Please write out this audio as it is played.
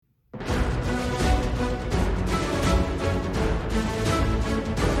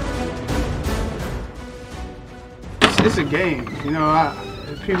it's a game. You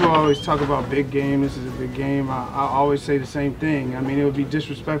know, people always talk about big game. This is a big game. I always say the same thing. I mean, it would be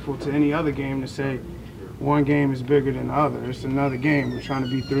disrespectful to any other game to say one game is bigger than the other. It's another game. We're trying to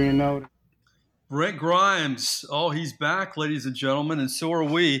be 3-0. Brent Grimes. Oh, he's back, ladies and gentlemen, and so are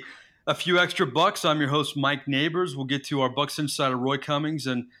we. A few extra bucks. I'm your host, Mike Nabors. We'll get to our Bucs Insider, Roy Cummings,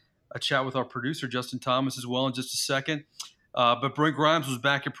 and a chat with our producer, Justin Thomas, as well in just a second. But Brent Grimes was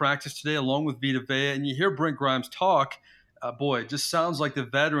back in practice today along with VITA. And you hear Brent Grimes talk, boy, it just sounds like the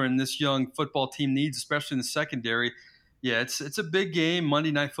veteran this young football team needs, especially in the secondary. Yeah, it's a big game,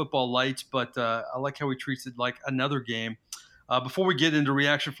 Monday Night Football lights, but I like how he treats it like another game. Before we get into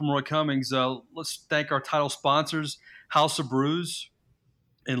reaction from Roy Cummings, let's thank our title sponsors, House of Brews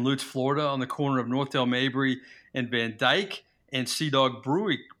in Lutz, Florida, on the corner of Northdale, Mabry, and Van Dyke, and Sea Dog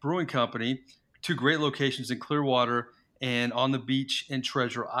Brewing Company, two great locations in Clearwater and on the beach in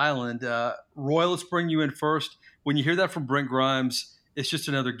Treasure Island. Roy, let's bring you in first. When you hear that from Brent Grimes, it's just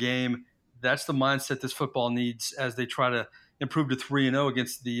another game. That's the mindset this football needs as they try to improve to 3-0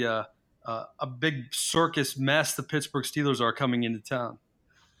 against the a big circus mess the Pittsburgh Steelers are coming into town.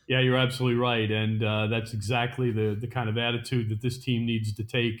 Yeah, you're absolutely right, and that's exactly the kind of attitude that this team needs to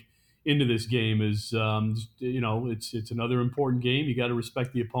take into this game. Is it's another important game. You got to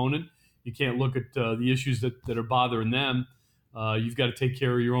respect the opponent. You can't look at the issues that are bothering them. You've got to take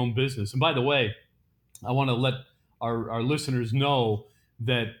care of your own business. And by the way, I want to let our listeners know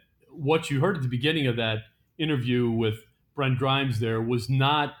that what you heard at the beginning of that interview with Brent Grimes there was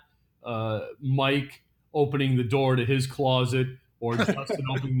not Mike opening the door to his closet or Justin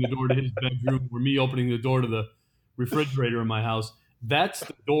opening the door to his bedroom or me opening the door to the refrigerator in my house. That's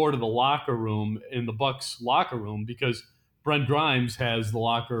the door to the locker room in the Bucs locker room, because Brent Grimes has the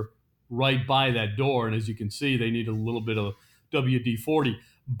locker right by that door. And as you can see, they need a little bit of WD-40.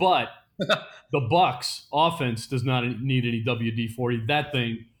 But the Bucs offense does not need any WD-40. That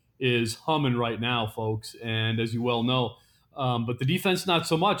thing is humming right now, folks. And as you well know, but the defense, not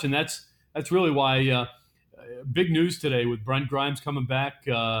so much. And that's really why big news today with Brent Grimes coming back,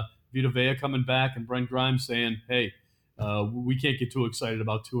 Vita Vea coming back, and Brent Grimes saying, hey, we can't get too excited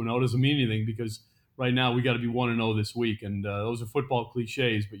about 2-0. It doesn't mean anything, because right now we got to be 1-0 this week. And those are football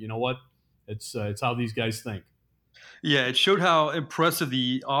cliches, but you know what? It's how these guys think. Yeah, it showed how impressive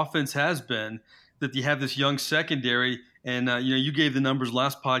the offense has been, that you have this young secondary. And, you gave the numbers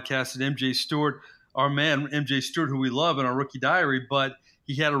last podcast at MJ Stewart, our man MJ Stewart, who we love in our rookie diary, but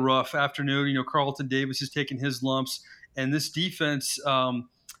he had a rough afternoon. Carlton Davis has taken his lumps. And this defense,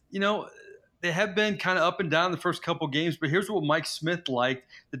 they have been kind of up and down the first couple games. But here's what Mike Smith liked,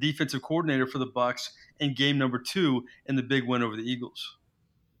 the defensive coordinator for the Bucs, in game number 2 in the big win over the Eagles.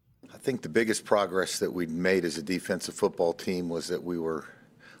 I think the biggest progress that we'd made as a defensive football team was that we were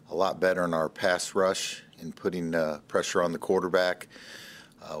a lot better in our pass rush and putting pressure on the quarterback.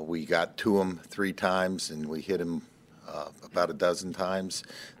 We got to him 3 times, and we hit him about a dozen times.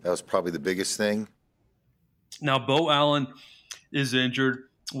 That was probably the biggest thing. Now, Bo Allen is injured.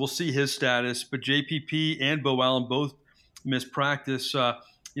 We'll see his status, but JPP and Bo Allen both missed practice.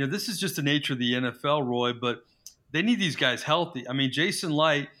 This is just the nature of the NFL, Roy, but they need these guys healthy. I mean, Jason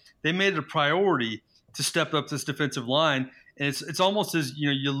Light, they made it a priority to step up this defensive line, and it's almost as,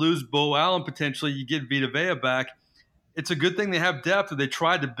 you lose Bo Allen potentially, you get Vita Vea back. It's a good thing they have depth, or they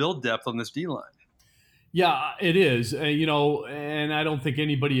tried to build depth on this D-line. Yeah, it is. And I don't think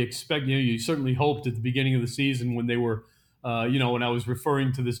anybody you certainly hoped at the beginning of the season when they were, when I was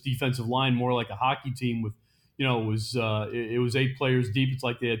referring to this defensive line more like a hockey team with, it was 8 players deep. It's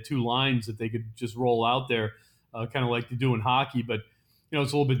like they had 2 lines that they could just roll out there, kind of like they do in hockey. But,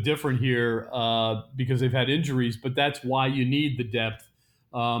 it's a little bit different here because they've had injuries, but that's why you need the depth.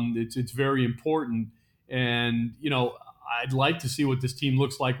 It's very important. And, I'd like to see what this team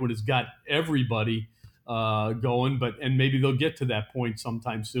looks like when it's got everybody going, and maybe they'll get to that point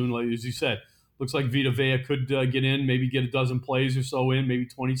sometime soon. Like, as you said, looks like Vita Vea could get in, maybe get a dozen plays or so in, maybe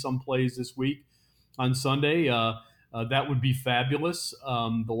 20-some plays this week on Sunday. That would be fabulous.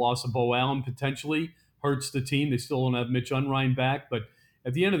 The loss of Bo Allen potentially hurts the team. They still don't have Mitch Unrein back, but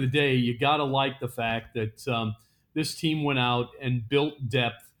at the end of the day, you got to like the fact that this team went out and built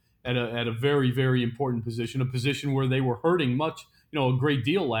depth at a very, very important position, a position where they were hurting a great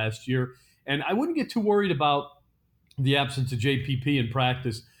deal last year. And I wouldn't get too worried about the absence of JPP in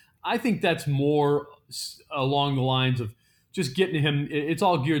practice. I think that's more along the lines of just getting him. It's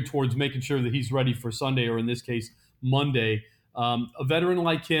all geared towards making sure that he's ready for Sunday, or in this case, Monday. A veteran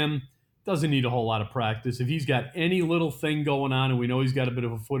like him doesn't need a whole lot of practice. If he's got any little thing going on, and we know he's got a bit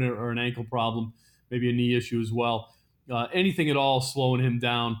of a foot or an ankle problem, maybe a knee issue as well, anything at all slowing him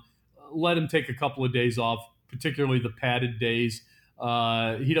down, let him take a couple of days off, particularly the padded days.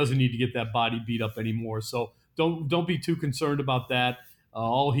 He doesn't need to get that body beat up anymore. So don't be too concerned about that.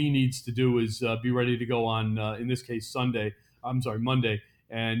 All he needs to do is be ready to go on, in this case, Monday,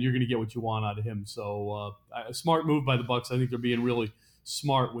 and you're going to get what you want out of him. So a smart move by the Bucs. I think they're being really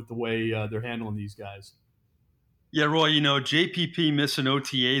smart with the way they're handling these guys. Yeah, Roy, JPP missing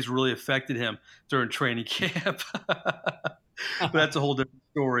OTAs really affected him during training camp. But that's a whole different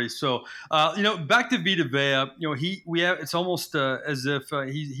story. So, back to Vita Vea. It's almost as if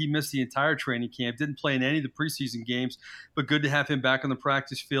he missed the entire training camp, didn't play in any of the preseason games, but good to have him back on the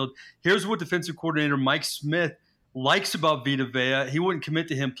practice field. Here's what defensive coordinator Mike Smith likes about Vita Vea. He wouldn't commit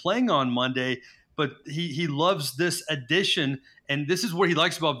to him playing on Monday, but he loves this addition, and this is what he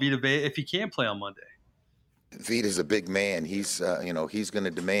likes about Vita Vea if he can play on Monday. Vita's a big man. He's going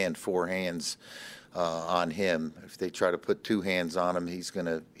to demand 4 hands on him. If they try to put 2 hands on him, he's going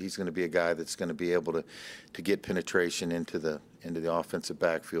to be a guy that's going to be able to get penetration into the offensive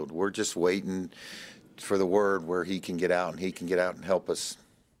backfield. We're just waiting for the word where he can get out and help us.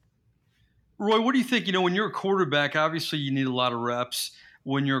 Roy, what do you think? When you're a quarterback, obviously you need a lot of reps.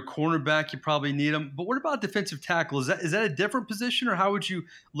 When you're a cornerback, you probably need them. But what about defensive tackle? Is that a different position, or how would you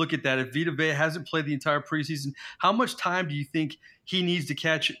look at that? If Vita Vea hasn't played the entire preseason, how much time do you think he needs to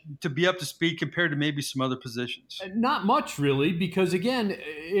catch to be up to speed compared to maybe some other positions? Not much, really, because again,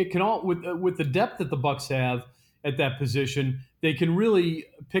 it can all with the depth that the Bucs have at that position, they can really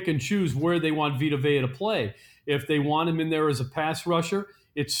pick and choose where they want Vita Vea to play. If they want him in there as a pass rusher,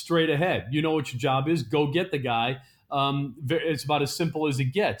 it's straight ahead. You know what your job is. Go get the guy. It's about as simple as it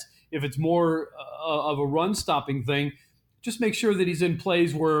gets. If it's more of a run-stopping thing, just make sure that he's in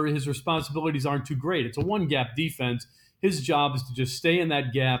plays where his responsibilities aren't too great. It's a one-gap defense. His job is to just stay in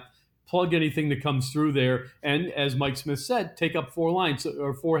that gap, plug anything that comes through there, and as Mike Smith said, take up 4 lines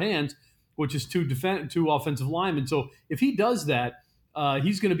or 4 hands, which is 2 offensive linemen. So if he does that,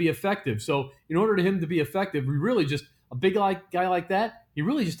 he's going to be effective. So in order for him to be effective, we really just a big guy like that, he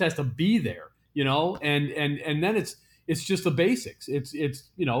really just has to be there. And then it's just the basics.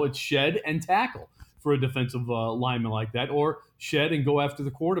 It's shed and tackle for a defensive lineman like that, or shed and go after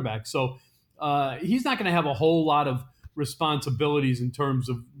the quarterback. So he's not going to have a whole lot of responsibilities in terms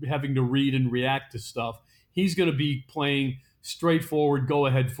of having to read and react to stuff. He's going to be playing straightforward,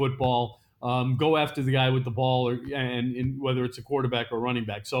 go-ahead football, go after the guy with the ball, and whether it's a quarterback or running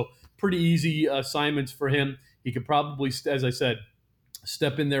back. So pretty easy assignments for him. He could probably, as I said,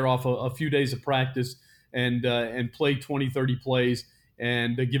 step in there off a few days of practice and play 20, 30 plays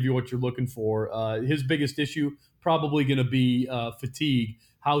and give you what you're looking for. His biggest issue probably going to be fatigue.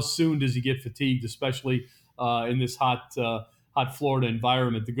 How soon does he get fatigued, especially in this hot Florida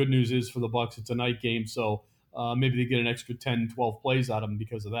environment? The good news is for the Bucs, it's a night game, so maybe they get an extra 10, 12 plays out of him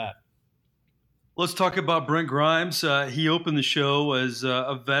because of that. Let's talk about Brent Grimes. He opened the show as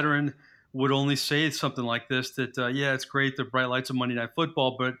a veteran would only say something like this, that, it's great, the bright lights of Monday Night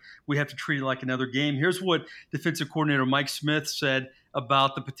Football, but we have to treat it like another game. Here's what defensive coordinator Mike Smith said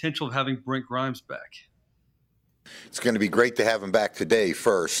about the potential of having Brent Grimes back. It's going to be great to have him back today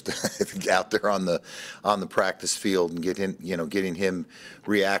first, out there on the practice field and getting him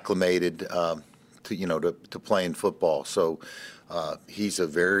reacclimated to playing football. So he's a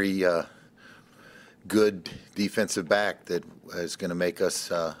very good defensive back that is going to make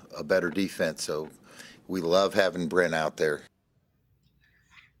us a better defense. So we love having Brent out there.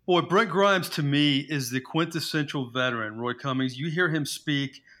 Boy, Brent Grimes to me is the quintessential veteran. Roy Cummings, you hear him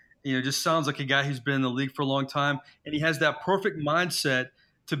speak, just sounds like a guy who's been in the league for a long time, and he has that perfect mindset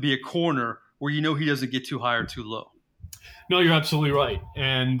to be a corner where he doesn't get too high or too low. No, you're absolutely right.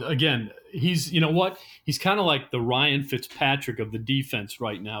 And again, he's kind of like the Ryan Fitzpatrick of the defense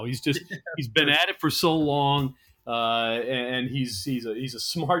right now. He's been at it for so long, and he's a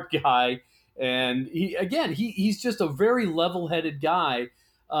smart guy, and he's just a very level-headed guy,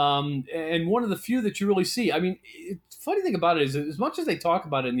 and one of the few that you really see. I mean, the funny thing about it is, as much as they talk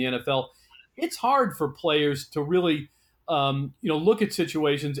about it in the NFL, it's hard for players to really look at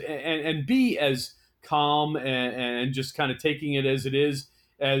situations and be as calm and just kind of taking it as it is,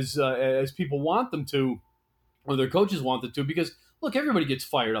 as people want them to, or their coaches want them to, because look, everybody gets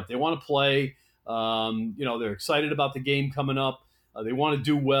fired up. They want to play. They're excited about the game coming up. They want to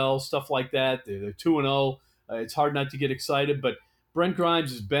do well, stuff like that. They're 2-0. It's hard not to get excited, but Brent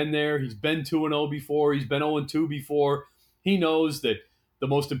Grimes has been there. He's been 2-0 before. He's been 0-2 before. He knows that the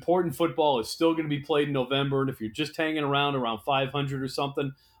most important football is still going to be played in November, and if you're just hanging around 500 or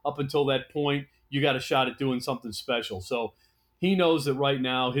something up until that point, you got a shot at doing something special. So he knows that right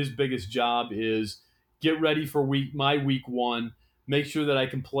now his biggest job is get ready for week 1, make sure that I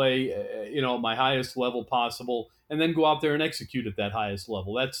can play, my highest level possible, and then go out there and execute at that highest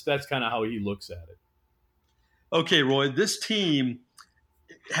level. That's kind of how he looks at it. Okay, Roy, this team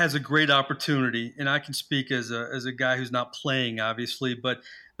has a great opportunity, and I can speak as a guy who's not playing, obviously. But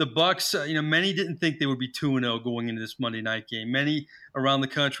the Bucs, many didn't think they would be 2-0 going into this Monday night game. Many around the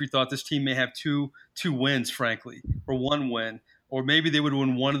country thought this team may have two wins, frankly, or one win, or maybe they would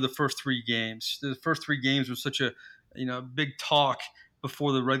win one of the first three games. The first three games was such a big talk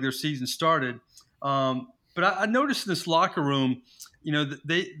before the regular season started. But I noticed in this locker room,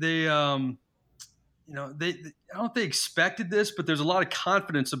 they I don't think they expected this, but there's a lot of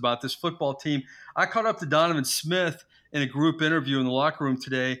confidence about this football team. I caught up to Donovan Smith in a group interview in the locker room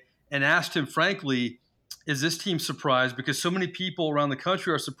today and asked him, frankly, is this team surprised? Because so many people around the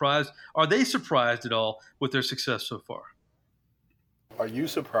country are surprised. Are they surprised at all with their success so far? Are you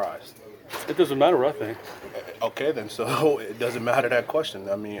surprised? It doesn't matter, I think. Okay, then, so it doesn't matter that question.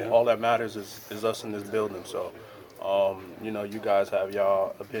 I mean, all that matters is us in this building. So, you guys have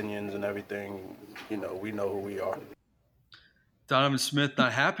y'all opinions and everything. We know who we are. Donovan Smith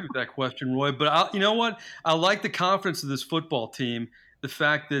not happy with that question, Roy. But you know what? I like the confidence of this football team. The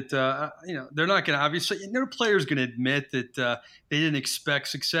fact that they're not going to obviously no player's going to admit that they didn't expect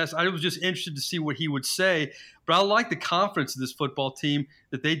success. I was just interested to see what he would say. But I like the confidence of this football team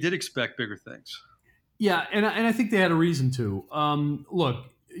that they did expect bigger things. Yeah, and I think they had a reason to. Look,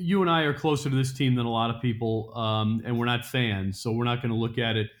 you and I are closer to this team than a lot of people, and we're not fans, so we're not going to look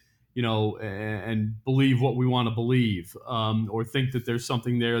at it, and believe what we want to believe, or think that there's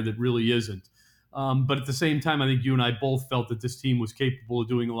something there that really isn't. But at the same time, I think you and I both felt that this team was capable of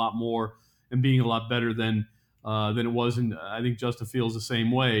doing a lot more and being a lot better than it was. And I think Justin feels the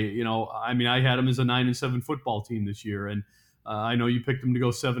same way. I had them as a 9-7 football team this year, and I know you picked them to go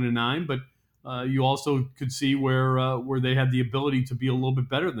 7-9, but you also could see where they had the ability to be a little bit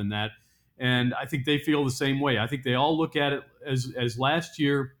better than that. And I think they feel the same way. I think they all look at it as last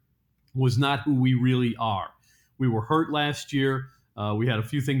year was not who we really are. We were hurt last year. We had a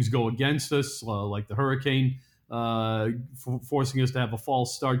few things go against us, like the hurricane forcing us to have a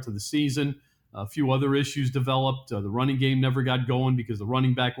false start to the season. A few other issues developed. The running game never got going because the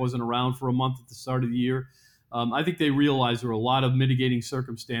running back wasn't around for a month at the start of the year. I think they realized there were a lot of mitigating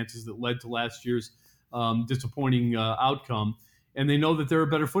circumstances that led to last year's disappointing outcome, and they know that they're a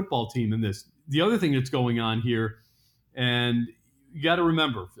better football team than this. The other thing that's going on here, and you got to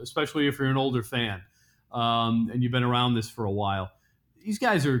remember, especially if you're an older fan and you've been around this for a while, these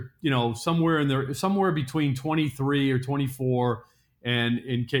guys are, somewhere between 23 or 24,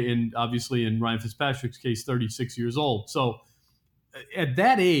 and obviously in Ryan Fitzpatrick's case, 36 years old. So at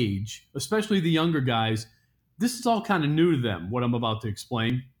that age, especially the younger guys, this is all kind of new to them, what I'm about to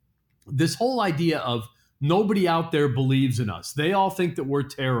explain. This whole idea of nobody out there believes in us. They all think that we're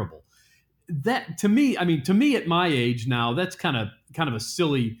terrible. That to me at my age now, that's kind of a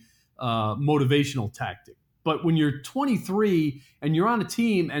silly motivational tactic. But when you're 23 and you're on a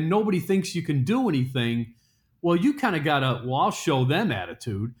team and nobody thinks you can do anything, well, you kind of got I'll show them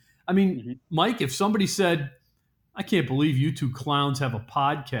attitude. I mean, Mike, if somebody said, I can't believe you two clowns have a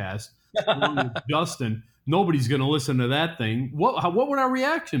podcast along with Justin, nobody's going to listen to that thing. What would our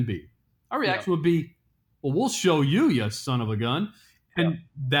reaction be? Our reaction would be, well, we'll show you, you son of a gun. And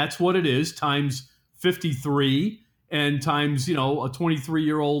that's what it is, times 53 and times, a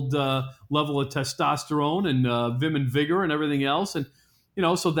 23-year-old level of testosterone and vim and vigor and everything else. And,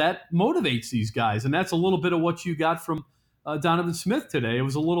 so that motivates these guys. And that's a little bit of what you got from Donovan Smith today. It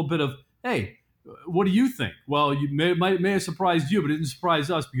was a little bit of, hey, what do you think? Well, you may have surprised you, but it didn't surprise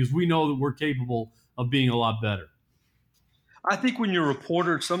us because we know that we're capable of being a lot better. I think when you're a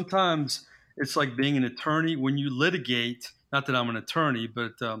reporter, sometimes it's like being an attorney. When you litigate, not that I'm an attorney,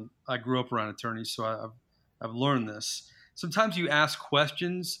 but I grew up around attorneys, so I've learned this. Sometimes you ask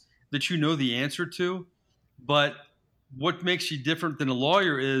questions that you know the answer to, but what makes you different than a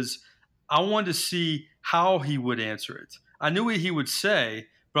lawyer is I wanted to see how he would answer it. I knew what he would say,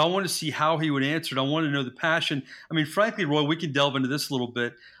 but I wanted to see how he would answer it. I wanted to know the passion. I mean, frankly, Roy, we can delve into this a little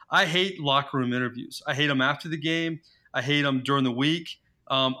bit. I hate locker room interviews. I hate them after the game. I hate them during the week.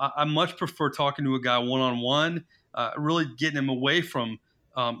 I much prefer talking to a guy one-on-one, really getting him away from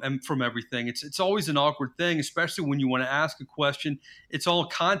everything. It's always an awkward thing, especially when you want to ask a question. It's all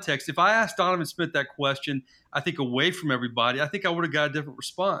context. If I asked Donovan Smith that question, I think away from everybody, I think I would have got a different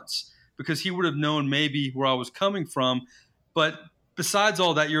response because he would have known maybe where I was coming from. But besides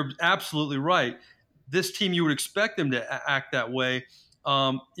all that, you're absolutely right. This team, you would expect them to act that way.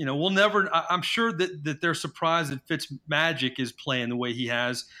 We'll never. I'm sure that they're surprised that Fitzmagic is playing the way he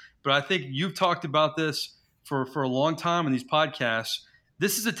has. But I think you've talked about this. for a long time in these podcasts,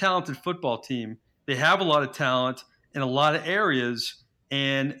 this is a talented football team. They have a lot of talent in a lot of areas,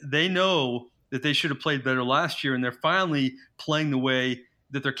 and they know that they should have played better last year, and they're finally playing the way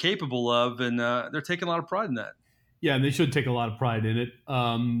that they're capable of, and they're taking a lot of pride in that. Yeah, and they should take a lot of pride in it.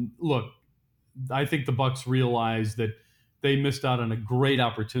 Look, I think the Bucs realized that they missed out on a great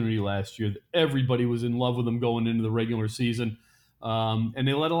opportunity last year. Everybody was in love with them going into the regular season, and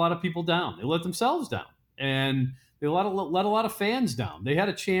they let a lot of people down. They let themselves down, and they let a lot of fans down. They had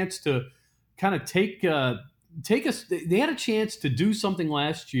a chance to kind of take us. They had a chance to do something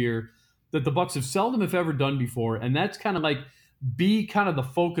last year that the Bucs have seldom, if ever, done before, and that's kind of like be kind of the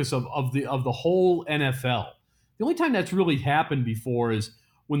focus of the whole NFL. The only time that's really happened before is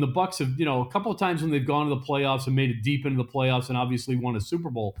when the Bucs have, a couple of times when they've gone to the playoffs and made it deep into the playoffs and obviously won a Super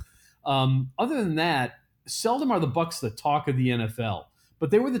Bowl. Other than that, seldom are the Bucs the talk of the NFL. But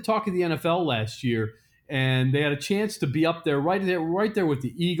they were the talk of the NFL last year, and they had a chance to be up there, right there with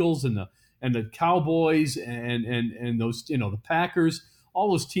the Eagles and the Cowboys and those, the Packers,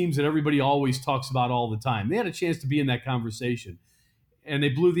 all those teams that everybody always talks about all the time. They had a chance to be in that conversation, and they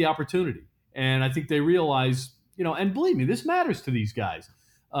blew the opportunity. And I think they realize, and believe me, this matters to these guys.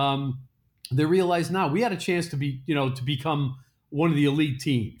 They realize now we had a chance to be, to become one of the elite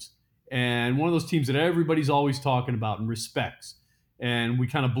teams and one of those teams that everybody's always talking about and respects. And we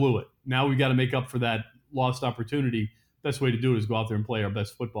kind of blew it. Now we got to make up for that lost opportunity. Best way to do it is go out there and play our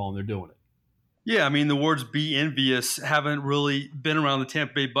best football, and they're doing it. Yeah, I mean, the words "be envious" haven't really been around the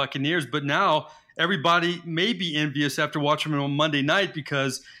Tampa Bay Buccaneers, but now everybody may be envious after watching them on Monday night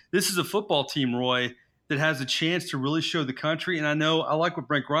because this is a football team, Roy, that has a chance to really show the country. And I like what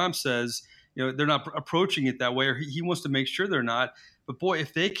Brent Grimes says. They're not approaching it that way, or he wants to make sure they're not. But boy,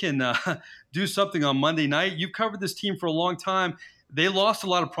 if they can do something on Monday night, you've covered this team for a long time. They lost a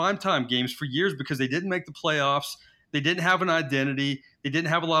lot of primetime games for years because they didn't make the playoffs. They didn't have an identity. They didn't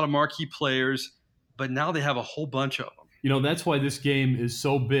have a lot of marquee players, but now they have a whole bunch of them. That's why this game is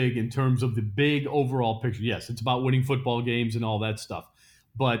so big in terms of the big overall picture. Yes, it's about winning football games and all that stuff.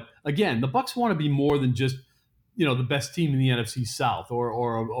 But again, the Bucs want to be more than just, the best team in the NFC South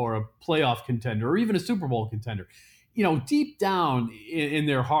or a playoff contender or even a Super Bowl contender. Deep down in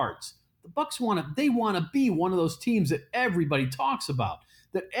their hearts, the Bucs want to be one of those teams that everybody talks about,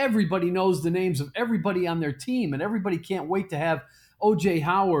 that everybody knows the names of everybody on their team, and everybody can't wait to have O.J.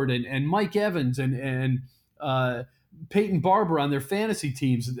 Howard and Mike Evans and Peyton Barber on their fantasy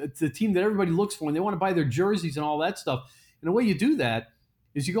teams. It's the team that everybody looks for, and they want to buy their jerseys and all that stuff. And the way you do that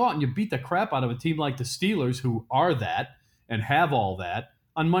is you go out and you beat the crap out of a team like the Steelers, who are that and have all that,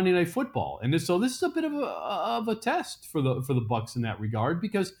 on Monday Night Football. And so this is a bit of a test for the Bucs in that regard,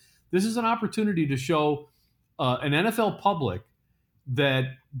 because this is an opportunity to show an NFL public that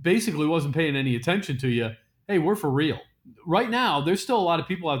basically wasn't paying any attention to you, hey, we're for real. Right now, there's still a lot of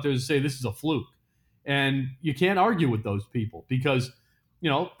people out there that say this is a fluke. And you can't argue with those people because,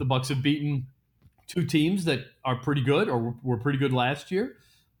 the Bucs have beaten two teams that are pretty good or were pretty good last year,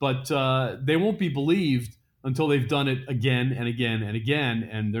 but they won't be believed until they've done it again and again and again,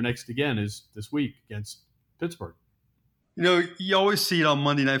 and their next again is this week against Pittsburgh. You always see it on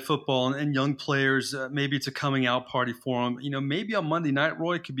Monday Night Football and young players, maybe it's a coming out party for them. Maybe on Monday night,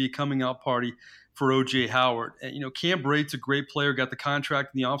 Roy, it could be a coming out party for O.J. Howard. And, Cam Brate's a great player, got the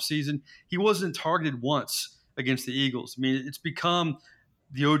contract in the offseason. He wasn't targeted once against the Eagles. I mean, it's become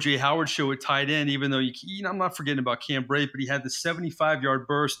the O.J. Howard show at tight end, even though I'm not forgetting about Cam Brate, but he had the 75-yard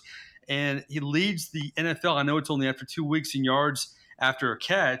burst, and he leads the NFL. I know it's only after 2 weeks in yards after a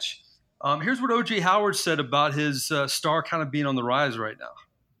catch. Here's what O.J. Howard said about his star kind of being on the rise right now.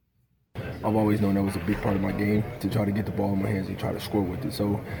 I've always known that was a big part of my game, to try to get the ball in my hands and try to score with it.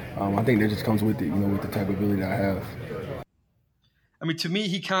 So I think that just comes with it, with the type of ability that I have. I mean, to me,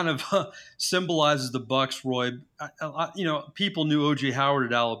 he kind of symbolizes the Bucs, Roy. People knew O.J. Howard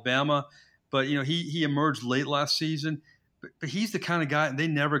at Alabama, but, he emerged late last season. But he's the kind of guy they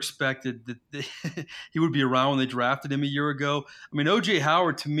never expected that he would be around when they drafted him a year ago. I mean, O.J.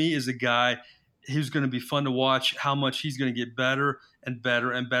 Howard, to me, is a guy who's going to be fun to watch how much he's going to get better and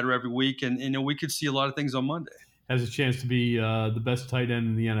better and better every week. And we could see a lot of things on Monday. Has a chance to be the best tight end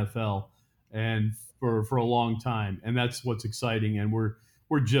in the NFL and for a long time. And that's what's exciting. And we're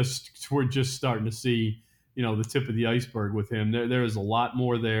just starting to see, the tip of the iceberg with him. There is a lot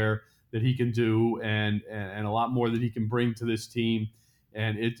more there that he can do and a lot more that he can bring to this team.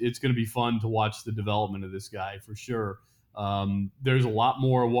 And it's going to be fun to watch the development of this guy for sure. There's a lot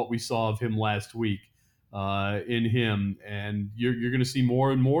more of what we saw of him last week in him. And you're going to see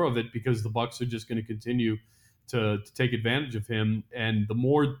more and more of it because the Bucs are just going to continue to take advantage of him. And the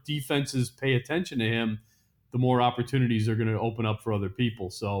more defenses pay attention to him, the more opportunities are going to open up for other people.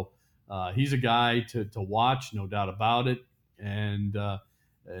 So he's a guy to watch, no doubt about it. And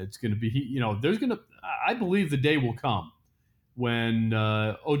it's going to be, I believe the day will come when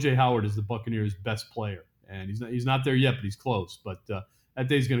O.J. Howard is the Buccaneers' best player. And he's not there yet, but he's close. But that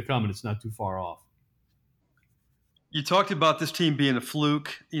day's going to come, and it's not too far off. You talked about this team being a fluke.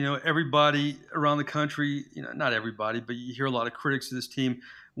 Everybody around the country, not everybody, but you hear a lot of critics of this team.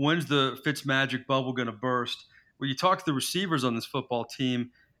 When's the Fitzmagic bubble going to burst? Well, you talk to the receivers on this football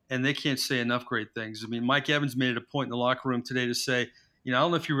team, and they can't say enough great things. I mean, Mike Evans made it a point in the locker room today to say, I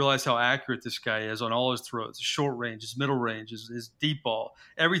don't know if you realize how accurate this guy is on all his throws, his short range, his middle range, his deep ball.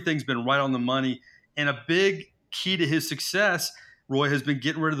 Everything's been right on the money. And a big key to his success, Roy, has been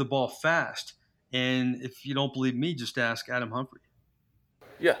getting rid of the ball fast. And if you don't believe me, just ask Adam Humphries.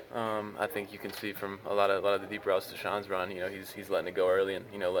 Yeah, I think you can see from a lot of the deep routes Deshaun's run. He's letting it go early and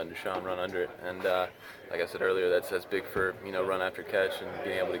letting Deshaun run under it. And like I said earlier, that's big for run after catch and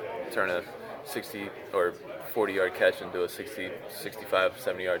being able to turn a 60 or 40-yard catch into a 60, 65,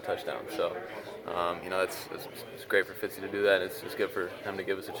 70-yard touchdown. So it's great for Fitzy to do that. It's good for him to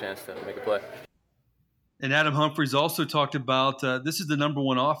give us a chance to make a play. And Adam Humphries also talked about this is the number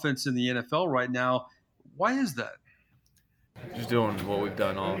one offense in the NFL right now. Why is that? Just doing what we've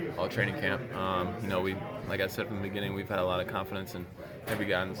done all training camp. We, like I said from the beginning, we've had a lot of confidence in every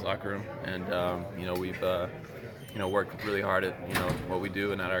guy in this locker room, and we've worked really hard at what we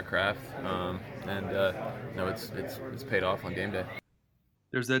do and at our craft, it's paid off on game day.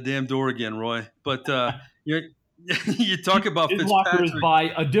 There's that damn door again, Roy. But you talk about his Fitzpatrick. locker is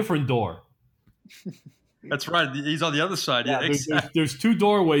by a different door. That's right. He's on the other side. Yeah, exactly. There's two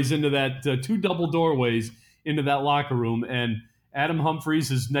doorways into that, two double doorways into that locker room, and Adam Humphries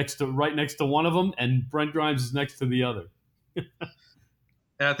is right next to one of them, and Brent Grimes is next to the other.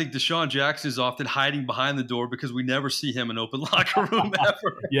 And I think Deshaun Jackson is often hiding behind the door because we never see him in open locker room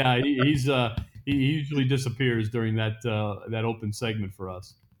ever. Yeah, he usually disappears during that open segment for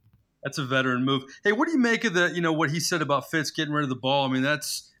us. That's a veteran move. Hey, what do you make of what he said about Fitz getting rid of the ball? I mean,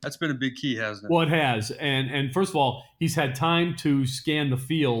 that's been a big key, hasn't it? Well, it has. And first of all, he's had time to scan the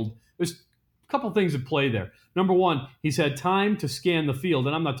field. There's a couple things at play there. Number one, he's had time to scan the field,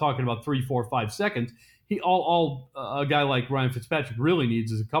 and I'm not talking about 3, 4, 5 seconds. All a guy like Ryan Fitzpatrick really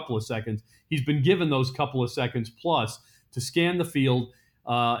needs is a couple of seconds. He's been given those couple of seconds plus to scan the field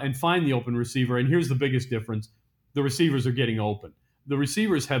and find the open receiver. And here's the biggest difference. The receivers are getting open. The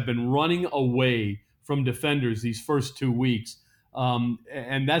receivers have been running away from defenders these first 2 weeks,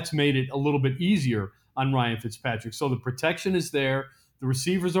 and that's made it a little bit easier on Ryan Fitzpatrick. So the protection is there. The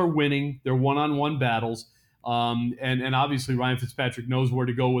receivers are winning their one-on-one battles, and obviously Ryan Fitzpatrick knows where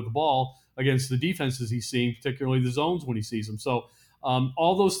to go with the ball against the defenses he's seeing, particularly the zones when he sees them. So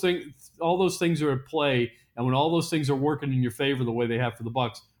all those things are at play, and when all those things are working in your favor the way they have for the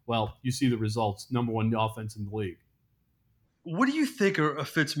Bucs, well, you see the results. Number one offense in the league. What do you think of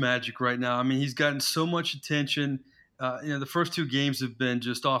Fitzmagic right now? I mean, he's gotten so much attention. The first 2 games have been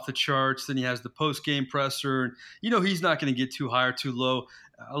just off the charts. Then he has the post-game presser. And, he's not going to get too high or too low.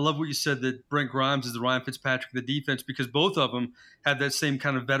 I love what you said that Brent Grimes is the Ryan Fitzpatrick of the defense because both of them have that same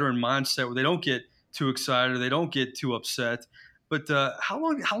kind of veteran mindset where they don't get too excited or they don't get too upset. But how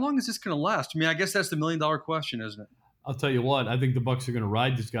long is this going to last? I mean, I guess that's the $1 million question, isn't it? I'll tell you what, I think the Bucs are going to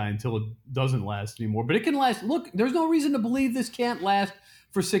ride this guy until it doesn't last anymore. But it can last. Look, there's no reason to believe this can't last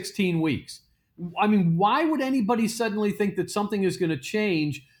for 16 weeks. I mean, why would anybody suddenly think that something is going to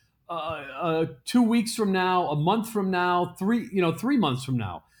change 2 weeks from now, a month from now, 3 months from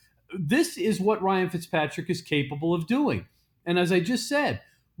now? This is what Ryan Fitzpatrick is capable of doing. And as I just said,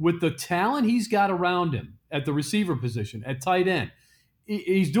 with the talent he's got around him at the receiver position, at tight end,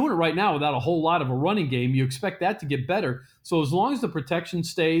 he's doing it right now without a whole lot of a running game. You expect that to get better. So as long as the protection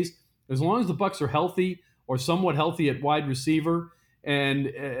stays, as long as the Bucs are healthy or somewhat healthy at wide receiver, and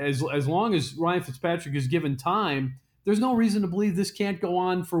as long as Ryan Fitzpatrick is given time, there's no reason to believe this can't go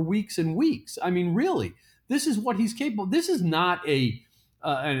on for weeks and weeks. I mean, really, this is what he's capable of. This is not an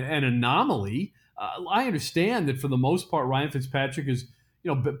anomaly. I understand that for the most part, Ryan Fitzpatrick is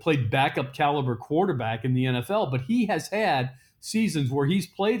played backup caliber quarterback in the NFL, but he has had seasons where he's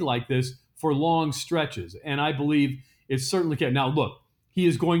played like this for long stretches, and I believe it certainly can. Now, look, he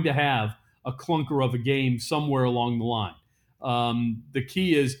is going to have a clunker of a game somewhere along the line. The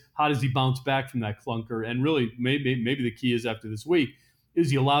key is, how does he bounce back from that clunker? And really, maybe the key is after this week,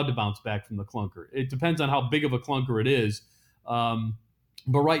 is he allowed to bounce back from the clunker? It depends on how big of a clunker it is.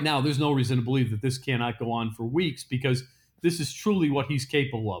 But right now, there's no reason to believe that this cannot go on for weeks because this is truly what he's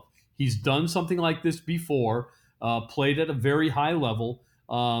capable of. He's done something like this before. Played at a very high level.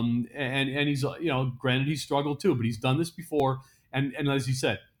 And he's, granted he's struggled too, but he's done this before. And as you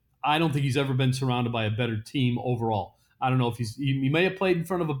said, I don't think he's ever been surrounded by a better team overall. I don't know if he may have played in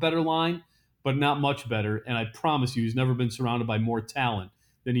front of a better line, but not much better. And I promise you, he's never been surrounded by more talent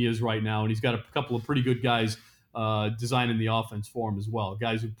than he is right now. And he's got a couple of pretty good guys designing the offense for him as well.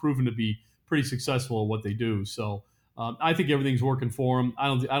 Guys who've proven to be pretty successful at what they do. So I think everything's working for him. I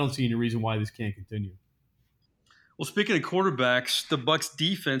don't see any reason why this can't continue. Well, speaking of quarterbacks, the Bucs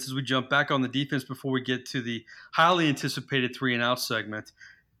defense, as we jump back on the defense before we get to the highly anticipated 3-and-out segment.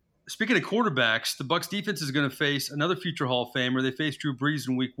 Speaking of quarterbacks, the Bucs defense is going to face another future Hall of Famer. They faced Drew Brees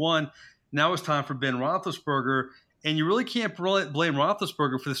in Week 1. Now it's time for Ben Roethlisberger, and you really can't blame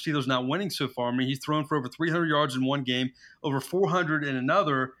Roethlisberger for the Steelers not winning so far. I mean, he's thrown for over 300 yards in one game, over 400 in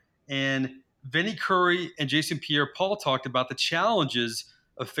another, and Vinny Curry and Jason Pierre-Paul talked about the challenges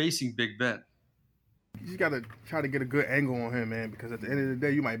of facing Big Ben. You just got to try to get a good angle on him, man, because at the end of the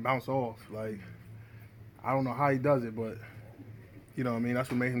day, you might bounce off. Like, I don't know how he does it, but, you know what I mean? That's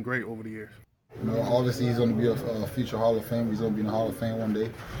what made him great over the years. You know, obviously he's going to be a future Hall of Fame. He's going to be in the Hall of Fame one day.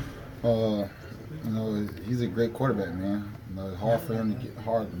 You know, he's a great quarterback, man. You know, it's hard for him to get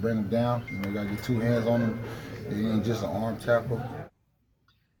hard to bring him down. You know, you got to get two hands on him. He ain't just an arm tackle.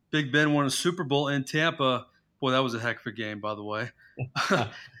 Big Ben won a Super Bowl in Tampa. Boy, that was a heck of a game, by the way.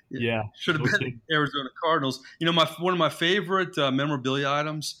 Yeah. Should have been the Arizona Cardinals. You know, one of my favorite memorabilia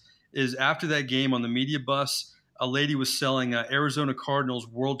items is after that game on the media bus, a lady was selling Arizona Cardinals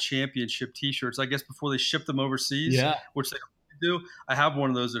World Championship T-shirts, I guess before they shipped them overseas, which they do. I have one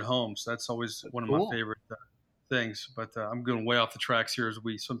of those at home, so that's always one of my favorite things. But I'm going way off the tracks here, as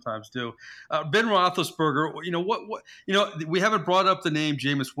we sometimes do. Ben Roethlisberger, you know what? You know, we haven't brought up the name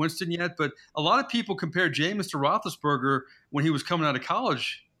Jameis Winston yet, but a lot of people compare Jameis to Roethlisberger when he was coming out of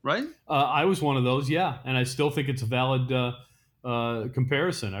college, right? I was one of those, yeah, and I still think it's a valid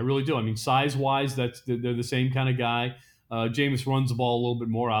comparison. I really do. I mean, size-wise, they're the same kind of guy. Jameis runs the ball a little bit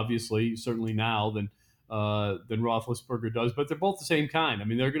more, obviously, certainly now than Roethlisberger does, but they're both the same kind. I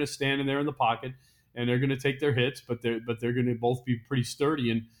mean, they're going to stand in there in the pocket and they're going to take their hits, but they're going to both be pretty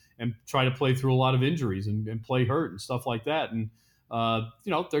sturdy and try to play through a lot of injuries and play hurt and stuff like that. And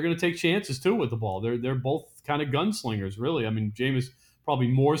they're going to take chances too with the ball. They're both kind of gunslingers, really. I mean, Jameis probably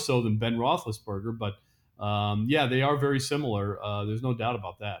more so than Ben Roethlisberger, but they are very similar. There's no doubt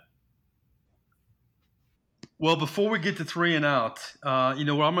about that. Well, before we get to 3-and-out, I'm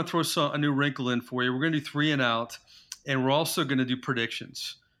going to throw a new wrinkle in for you. We're going to do 3-and-out, and we're also going to do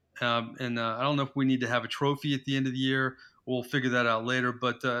predictions. I don't know if we need to have a trophy at the end of the year. We'll figure that out later.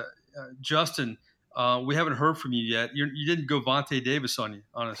 But Justin, we haven't heard from you yet. You didn't go Vontae Davis on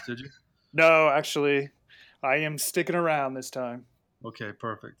us, did you? No, actually, I am sticking around this time. Okay,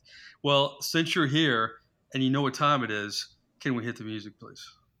 perfect. Well, since you're here and you know what time it is, can we hit the music, please?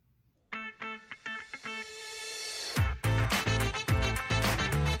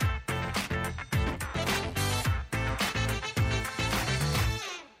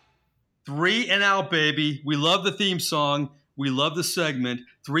 Three and out, baby. We love the theme song. We love the segment.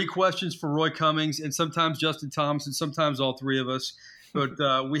 3 questions for Roy Cummings and sometimes Justin Thomas and sometimes all three of us.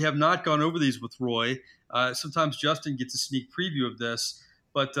 But we have not gone over these with Roy. Sometimes Justin gets a sneak preview of this.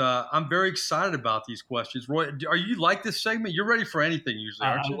 But I'm very excited about these questions. Roy, are you like this segment? You're ready for anything usually,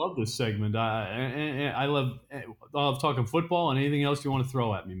 aren't you? I love this segment. I love talking football and anything else you want to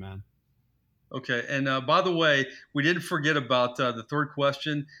throw at me, man. Okay, and by the way, we didn't forget about the third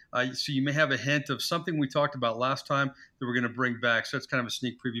question. So you may have a hint of something we talked about last time that we're going to bring back. So that's kind of a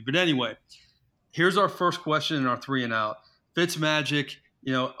sneak preview. But anyway, here's our first question in our 3-and-out. Fitzmagic,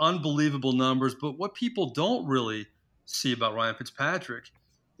 unbelievable numbers. But what people don't really see about Ryan Fitzpatrick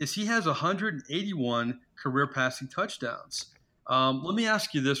is he has 181 career passing touchdowns. Let me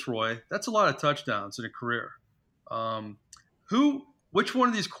ask you this, Roy. That's a lot of touchdowns in a career. Which one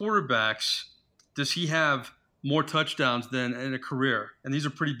of these quarterbacks does he have more touchdowns than in a career? And these are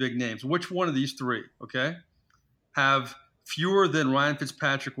pretty big names. Which one of these 3, okay, have fewer than Ryan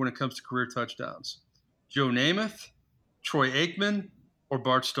Fitzpatrick when it comes to career touchdowns? Joe Namath, Troy Aikman, or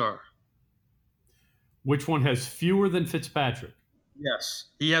Bart Starr? Which one has fewer than Fitzpatrick? Yes.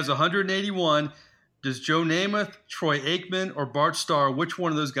 He has 181. Does Joe Namath, Troy Aikman, or Bart Starr, which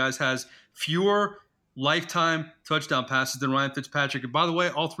one of those guys has fewer lifetime touchdown passes than Ryan Fitzpatrick? And by the way,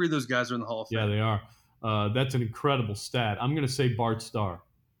 all 3 of those guys are in the Hall of Fame. Yeah, they are. That's an incredible stat. I'm going to say Bart Starr.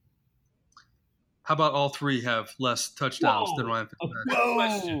 How about all 3 have less touchdowns than Ryan Fitzpatrick?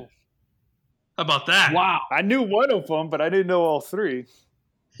 Whoa! How about that? Wow. I knew one of them, but I didn't know all 3.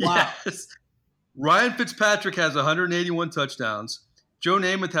 Wow. Yes. Ryan Fitzpatrick has 181 touchdowns. Joe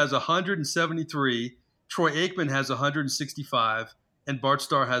Namath has 173. Troy Aikman has 165. and Bart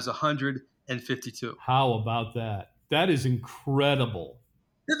Starr has 152. How about that? That is incredible.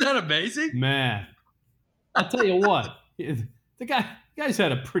 Isn't that amazing? Man, I'll tell you what. The guy's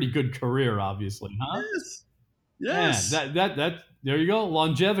had a pretty good career, obviously, huh? Yes. Yes. Man, that there you go.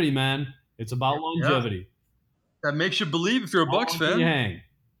 Longevity, man. It's about longevity. That makes you believe if you're a Bucs fan. You hang.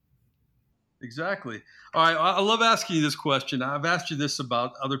 Exactly. All right. I love asking you this question. I've asked you this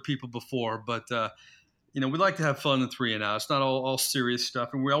about other people before, but we like to have fun in 3 and Out. It's not all serious stuff,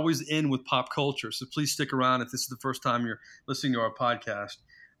 and we always end with pop culture. So please stick around if this is the first time you're listening to our podcast.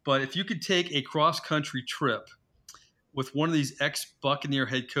 But if you could take a cross-country trip with one of these ex-Buccaneer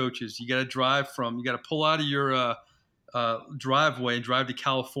head coaches, you got to pull out of your driveway and drive to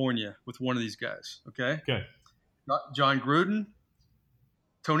California with one of these guys. Okay. Okay. John Gruden,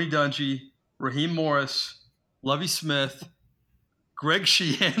 Tony Dungy, Raheem Morris, Lovie Smith, Greg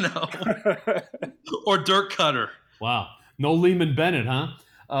Schiano, or Dirk Cutter. Wow. No Lehman Bennett, huh?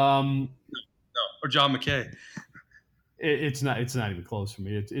 No, or John McKay. It's not even close for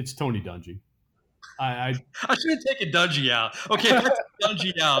me. It's Tony Dungy. I should have taken Dungy out. Okay, if I take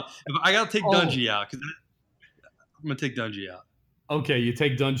Dungy out. If I got to take Dungy out because I'm going to take Dungy out. Okay, you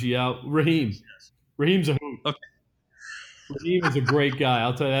take Dungy out. Raheem. Raheem's a hoot. Okay. Raheem is a great guy.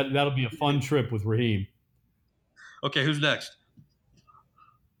 I'll tell you that'll be a fun trip with Raheem. Okay, who's next?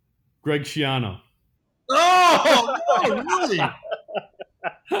 Greg Schiano. Oh, really?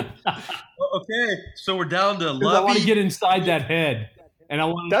 Okay, so we're down to Lovie. I want to get inside that head. And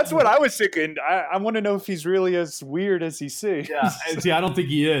That's what I was thinking. I want to know if he's really as weird as he seems. Yeah, see, I don't think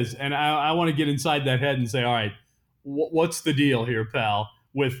he is. And I want to get inside that head and say, all right, what's the deal here, pal?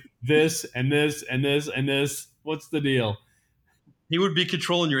 With this and this and this and this, what's the deal? He would be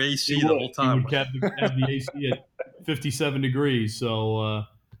controlling your AC the whole time. He would have the AC at 57 degrees. So, all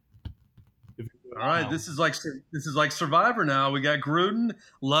right, this is like Survivor now. We got Gruden,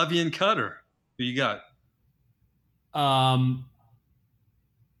 Lovie, and Cutter. Who you got?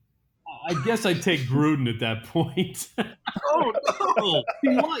 I guess I'd take Gruden at that point. Oh no!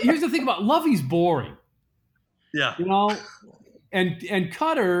 Here's the thing about Lovie's boring. Yeah. And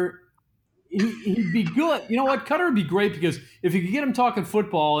Cutter, he'd be good. You know what? Cutter would be great because if you could get him talking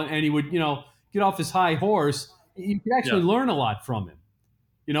football and he would, get off his high horse, you could actually learn a lot from him.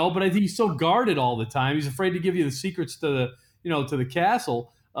 But I think he's so guarded all the time. He's afraid to give you the secrets to the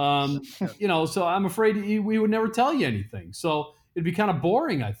castle. So I'm afraid we would never tell you anything. So it'd be kind of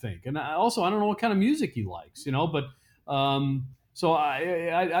boring, I think. And I don't know what kind of music he likes, but so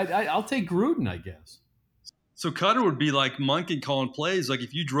I'll take Gruden, I guess. So Cutter would be like Munkin calling plays. Like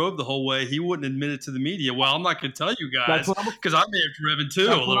if you drove the whole way, he wouldn't admit it to the media. Well, I'm not going to tell you guys because I may have driven too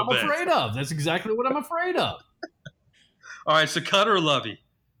a little bit. That's what I'm afraid of. That's exactly what I'm afraid of. All right, so Cutter or Lovie?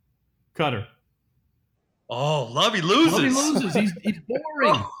 Cutter. Oh, Lovie loses. He's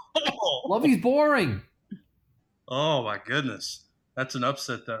boring. Lovie's boring. Oh, my goodness. That's an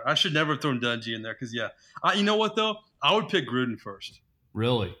upset there. I should never have thrown Dungy in there because, you know what, though? I would pick Gruden first.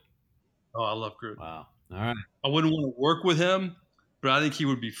 Really? Oh, I love Gruden. Wow. All right. I wouldn't want to work with him, but I think he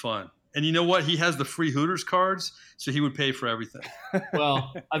would be fun. And you know what? He has the free Hooters cards, so he would pay for everything.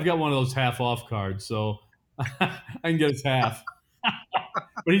 Well, I've got one of those half-off cards, so I can get his half.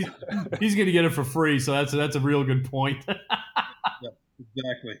 But he's going to get it for free, so that's a real good point. Yeah,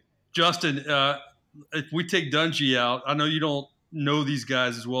 exactly. Justin, if we take Dungy out, I know you don't know these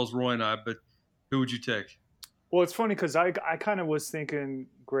guys as well as Roy and I, but who would you take? Well, it's funny because I kind of was thinking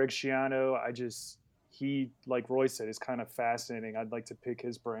Greg Schiano. He, like Roy said, is kind of fascinating. I'd like to pick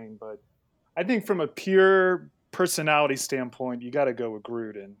his brain, but I think from a pure personality standpoint, you got to go with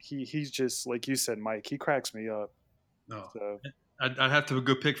Gruden. He's just, like you said, Mike, he cracks me up. No. So. I'd have to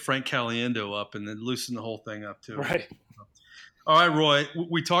go pick Frank Caliendo up and then loosen the whole thing up too. Right. All right, Roy,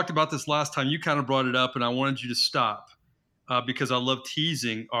 we talked about this last time. You kind of brought it up, and I wanted you to stop because I love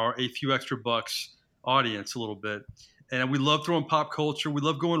teasing our A Few Extra Bucks audience a little bit. And we love throwing pop culture. We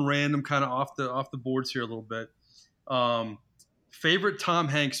love going random, kind of off the boards here a little bit. Favorite Tom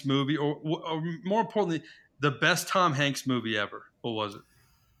Hanks movie, or more importantly, the best Tom Hanks movie ever. What was it?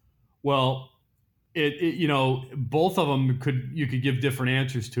 Well, both of them you could give different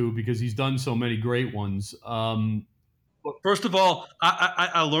answers to because he's done so many great ones. First of all,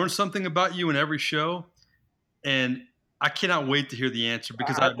 I learned something about you in every show, and I cannot wait to hear the answer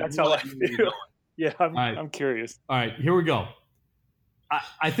because that's how I feel. Yeah, I'm curious. All right, here we go.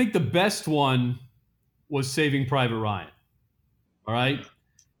 I think the best one was Saving Private Ryan. All right,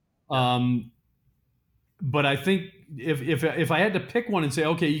 but I think if I had to pick one and say,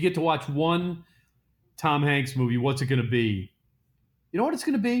 okay, you get to watch one Tom Hanks movie, what's it going to be? You know what it's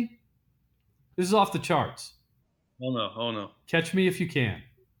going to be? This is off the charts. Oh no! Oh no! Catch Me If You Can.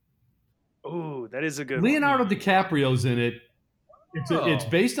 Ooh, that is a good Leonardo one. DiCaprio's in it. It's Oh.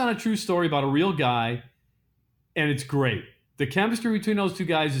 based on a true story about a real guy, and it's great. The chemistry between those two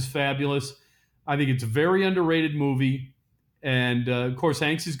guys is fabulous. I think it's a very underrated movie, and of course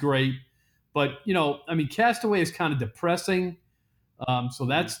Hanks is great. But Castaway is kind of depressing, so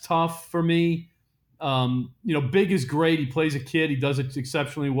that's tough for me. Big is great. He plays a kid. He does it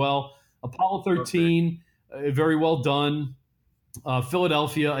exceptionally well. Apollo 13, very well done.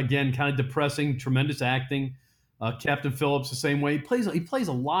 Philadelphia, again, kind of depressing, tremendous acting. Captain Phillips, the same way. He plays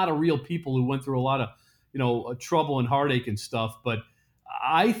a lot of real people who went through a lot of trouble and heartache and stuff. But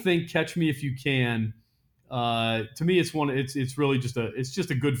I think Catch Me If You Can. To me, it's really just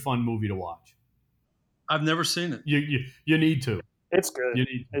a good fun movie to watch. I've never seen it. You need to. It's good.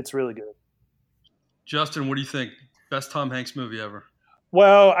 It's really good. Justin, what do you think? Best Tom Hanks movie ever?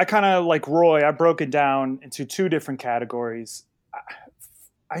 Well, I kind of like Roy. I broke it down into two different categories.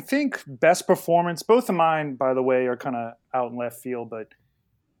 I think best performance, both of mine, by the way, are kind of out in left field, but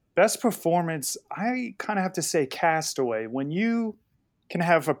best performance, I kind of have to say Castaway. When you can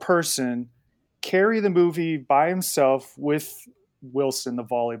have a person carry the movie by himself with Wilson, the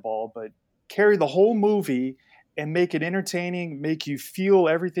volleyball, but carry the whole movie and make it entertaining, make you feel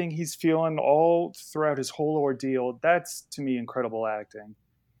everything he's feeling all throughout his whole ordeal, that's, to me, incredible acting.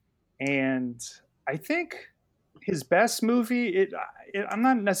 And I think his best movie, I'm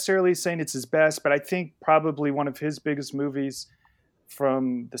not necessarily saying it's his best, but I think probably one of his biggest movies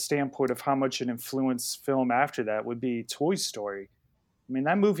from the standpoint of how much it influenced film after that would be Toy Story. I mean,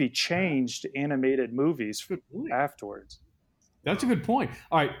 that movie changed animated movies afterwards. That's a good point.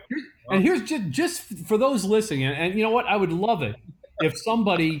 All right. And here's just for those listening, and you know what? I would love it if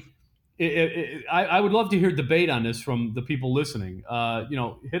somebody, I would love to hear debate on this from the people listening.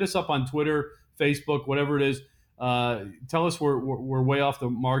 Hit us up on Twitter, Facebook, whatever it is. Tell us we're way off the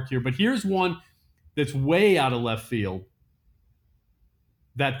mark here. But here's one that's way out of left field.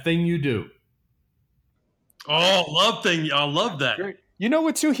 That Thing You Do. Oh, I love that. Great. You know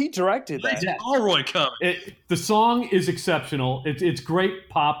what, too? He directed that. Yeah. All Roy Cummings. The song is exceptional. It's great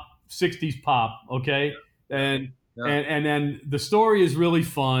pop, 60s pop, okay? And then the story is really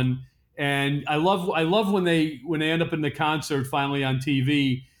fun. And I love when they end up in the concert finally on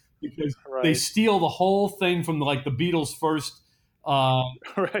TV, because they steal the whole thing from the Beatles'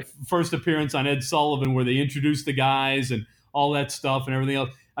 first appearance on Ed Sullivan, where they introduce the guys and all that stuff and everything else.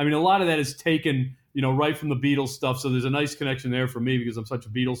 I mean, a lot of that is taken, right from the Beatles stuff. So there's a nice connection there for me because I'm such a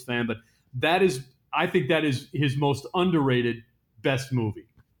Beatles fan. But I think that is his most underrated best movie.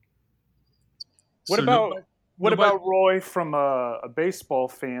 What about Roy from a baseball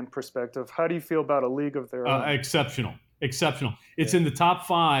fan perspective? How do you feel about A League of Their Own? Exceptional. It's in the top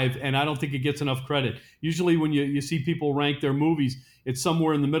 5, and I don't think it gets enough credit. Usually when you see people rank their movies, it's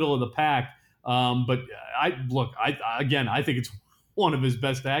somewhere in the middle of the pack. But I think it's one of his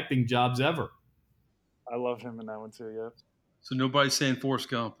best acting jobs ever. I love him in that one too, yeah. So nobody's saying Forrest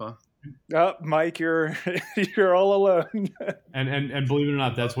Gump, huh? Mike, you're all alone. and believe it or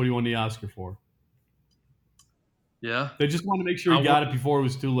not, that's what he won the Oscar for. Yeah. They just wanted to make sure he got it before it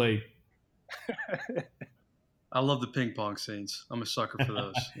was too late. I love the ping pong scenes. I'm a sucker for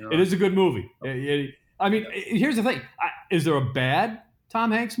those. It is a good movie. I mean, here's the thing. Is there a bad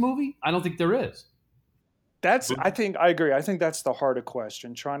Tom Hanks movie? I don't think there is. I agree. I think that's the harder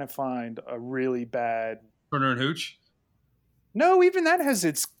question, trying to find a really bad Turner and Hooch? No, even that has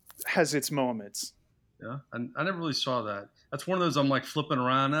its moments. Yeah, I never really saw that. That's one of those I'm like flipping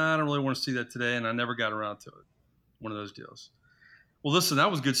around. I don't really want to see that today, and I never got around to it. One of those deals. Well, listen,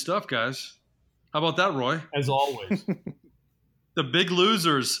 that was good stuff, guys. How about that, Roy? As always. The big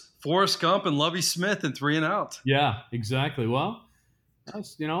losers, Forrest Gump and Lovie Smith in 3 and Out. Yeah, exactly. Well,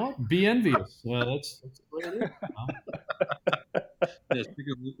 that's, be envious. That's what it is.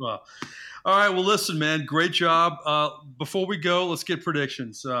 All right. Well, listen, man, great job. Before we go, let's get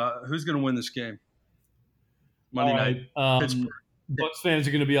predictions. Who's going to win this game? Monday night. Pittsburgh. Bucs fans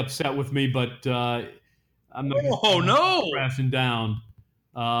are going to be upset with me, but I'm not crashing down.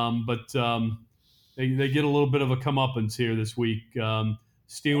 They get a little bit of a comeuppance here this week.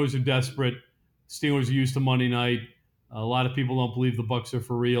 Steelers are desperate. Steelers are used to Monday night. A lot of people don't believe the Bucs are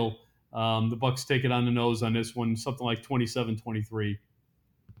for real. The Bucs take it on the nose on this one, something like 27-23.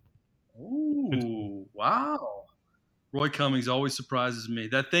 Ooh, wow. Roy Cummings always surprises me.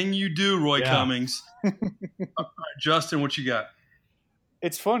 That thing you do, Roy Cummings. All right, Justin, what you got?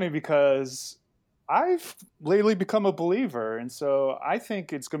 It's funny because I've lately become a believer, and so I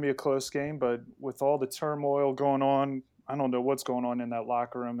think it's going to be a close game, but with all the turmoil going on, I don't know what's going on in that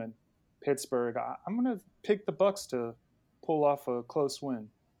locker room, and Pittsburgh. I'm going to pick the Bucs to pull off a close win.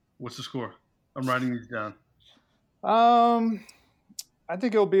 What's the score? I'm writing these down. I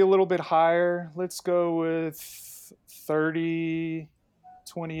think it'll be a little bit higher. Let's go with 30-28.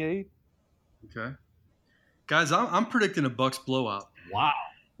 Okay. Guys, I'm predicting a Bucs blowout. Wow.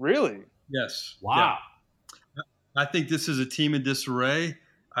 Really? Yes. Wow. Yeah. I think this is a team in disarray.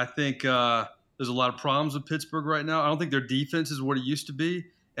 I think there's a lot of problems with Pittsburgh right now. I don't think their defense is what it used to be,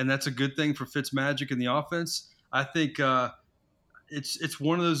 and that's a good thing for Fitzmagic and the offense. I think it's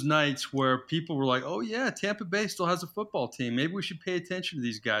one of those nights where people were like, oh, yeah, Tampa Bay still has a football team. Maybe we should pay attention to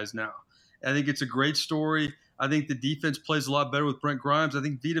these guys now. I think it's a great story. I think the defense plays a lot better with Brent Grimes. I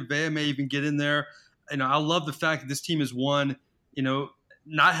think VITA may even get in there. I love the fact that this team has won,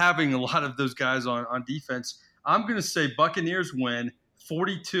 not having a lot of those guys on defense. I'm going to say Buccaneers win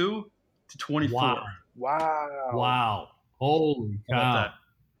 42-24. Wow. Holy cow.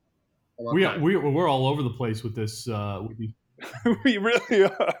 We're all over the place with this. We really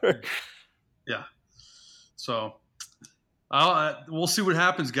are. Yeah. So we'll see what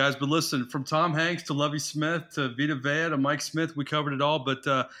happens, guys. But listen, from Tom Hanks to Lovie Smith to Vita Vea to Mike Smith, we covered it all. But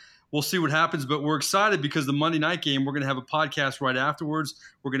we'll see what happens. But we're excited because the Monday night game, we're going to have a podcast right afterwards.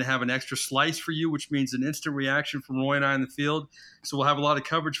 We're going to have an extra slice for you, which means an instant reaction from Roy and I in the field. So we'll have a lot of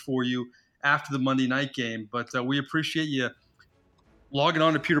coverage for you after the Monday night game. But we appreciate you logging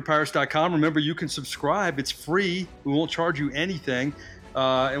on to pewterpirates.com. Remember, you can subscribe. It's free. We won't charge you anything.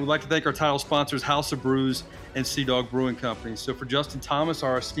 And we'd like to thank our title sponsors, House of Brews and Sea Dog Brewing Company. So for Justin Thomas,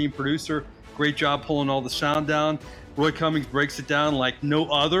 our esteemed producer, great job pulling all the sound down. Roy Cummings breaks it down like no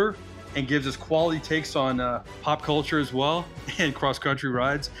other and gives us quality takes on pop culture as well and cross-country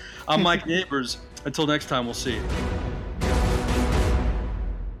rides. I'm Mike Nabors. Until next time, we'll see you.